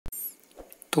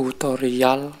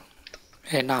Tutorial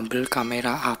Enable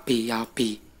Camera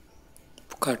API.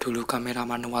 Buka dulu kamera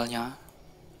manualnya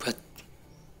buat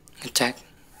ngecek.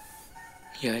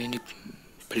 Ya ini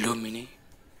belum ini.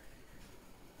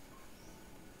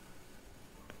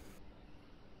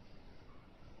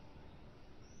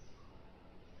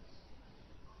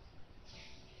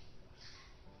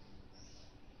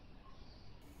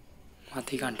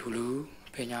 Matikan dulu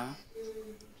HP-nya.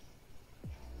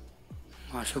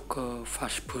 Masuk ke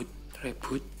fastboot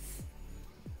reboot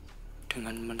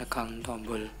dengan menekan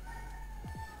tombol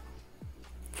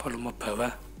volume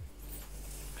bawah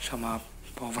sama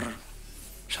power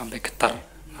sampai getar,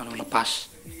 lalu lepas.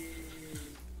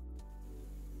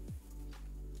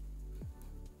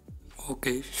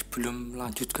 Oke, sebelum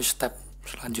lanjut ke step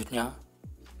selanjutnya,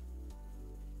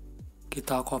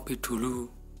 kita copy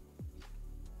dulu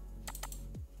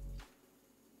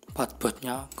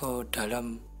pathboard-nya ke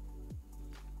dalam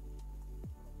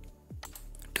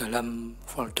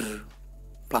folder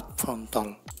platform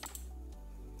tool.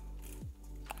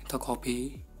 Kita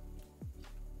copy,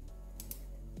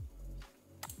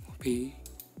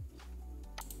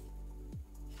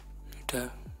 udah,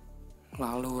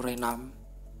 lalu rename.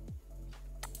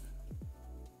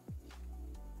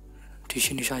 Di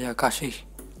sini saya kasih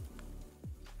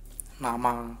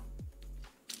nama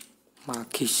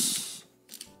magis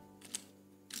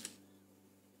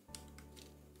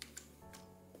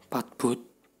pathboard,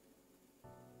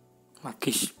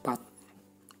 magis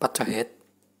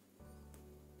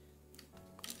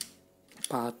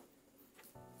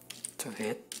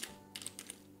jahit,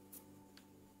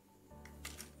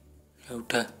 ya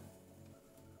udah.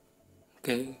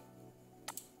 Oke,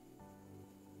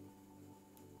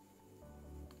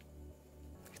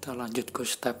 kita lanjut ke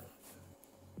step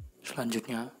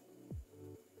selanjutnya.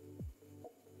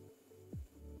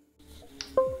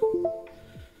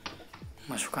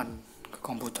 Masukkan ke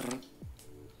komputer,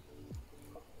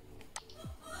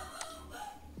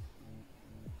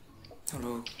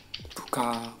 lalu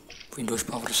buka Windows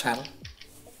PowerShell,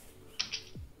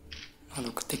 lalu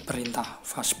ketik perintah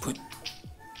fastboot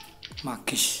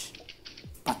magis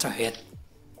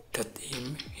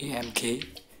 .img,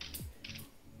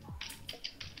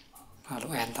 lalu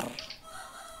enter.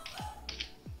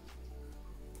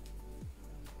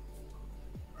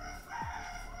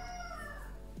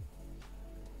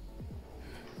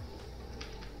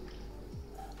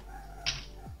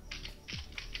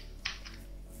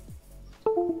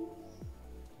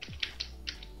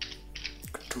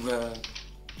 Kedua,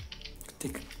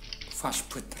 ketik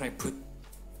fastboot reboot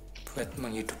buat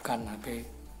menghidupkan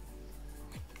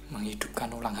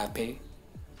ulang HP.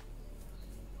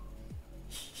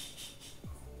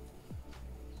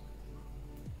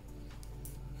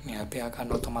 Ini HP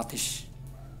akan otomatis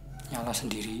nyala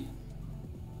sendiri,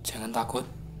 jangan takut.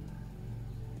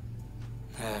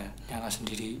 Nah, nyala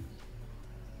sendiri.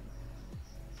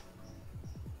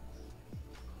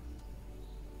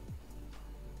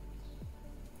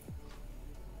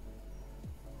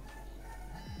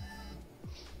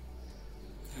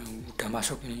 Udah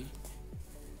masuk ini.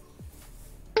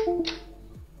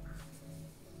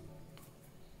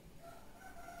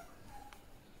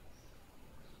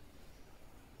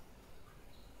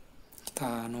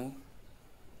 Kita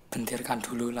bentirkan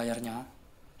dulu layarnya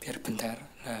biar bentar.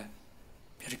 Nah,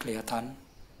 biar kelihatan.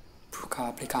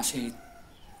 Buka aplikasi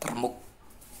termuk,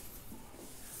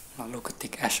 lalu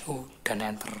ketik SO dan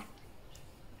enter.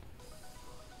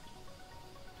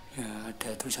 Ya,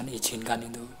 ada tulisan izinkan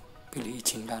itu. Pilih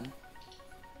izinkan,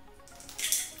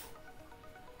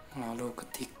 lalu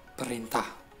ketik perintah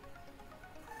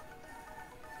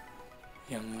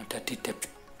yang ada di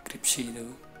deskripsi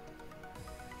itu.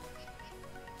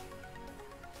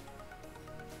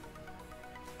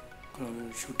 Kalau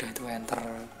sudah itu enter,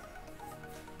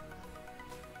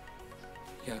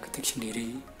 ya ketik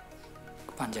sendiri.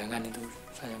 Kepanjangan itu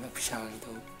saya nggak bisa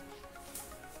itu.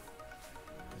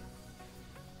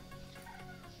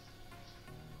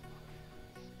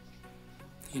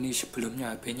 Ini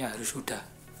sebelumnya HP-nya harus sudah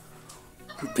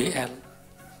UBL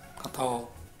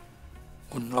atau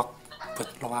unlock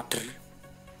bootloader.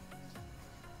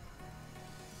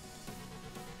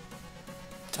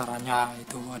 Caranya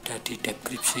itu ada di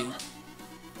deskripsi.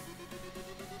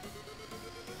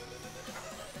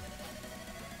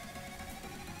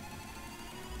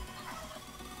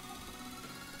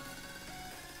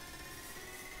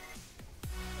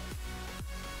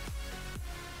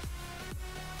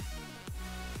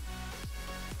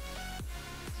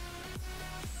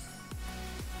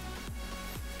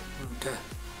 Udah,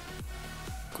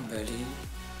 kembali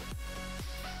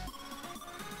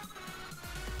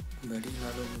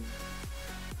lalu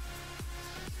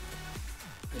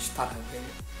start HP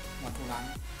modulan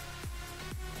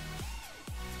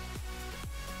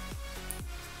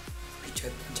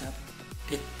pijat pencet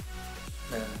dit.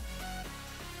 Nah,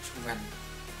 sungan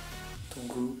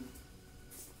tunggu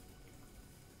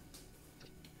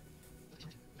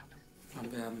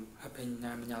sampai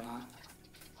HP-nya menyala.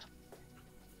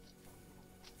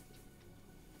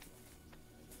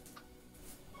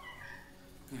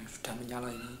 Nah, sudah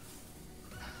menyala ini.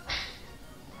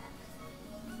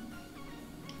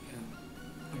 Ya,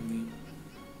 ini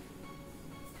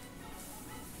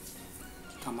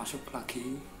kita masuk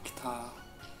lagi, kita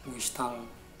install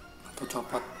atau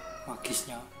copot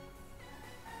magisnya.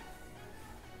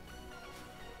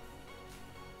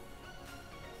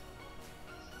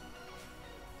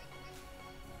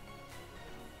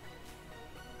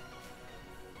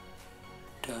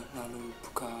 Udah, lalu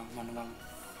buka manual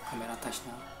kamera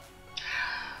testnya.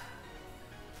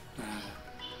 Nah,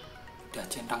 udah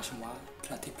centang semua,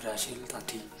 berarti berhasil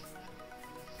tadi.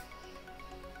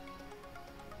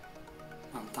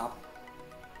 Mantap.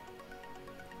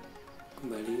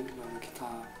 Kembali, lalu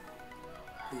kita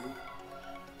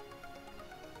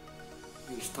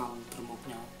install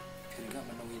termoknya biar nggak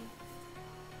menuin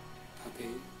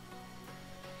HP.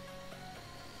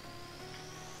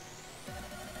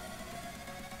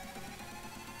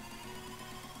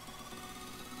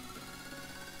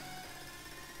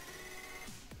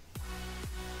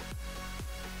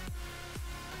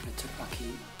 Cek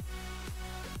lagi.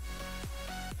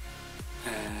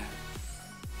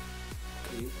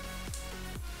 Oke.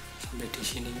 Sampai di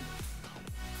sini.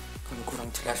 Kalau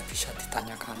kurang jelas bisa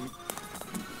ditanyakan.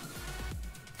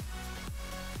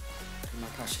 Terima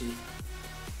kasih.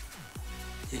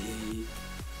 Hehehe.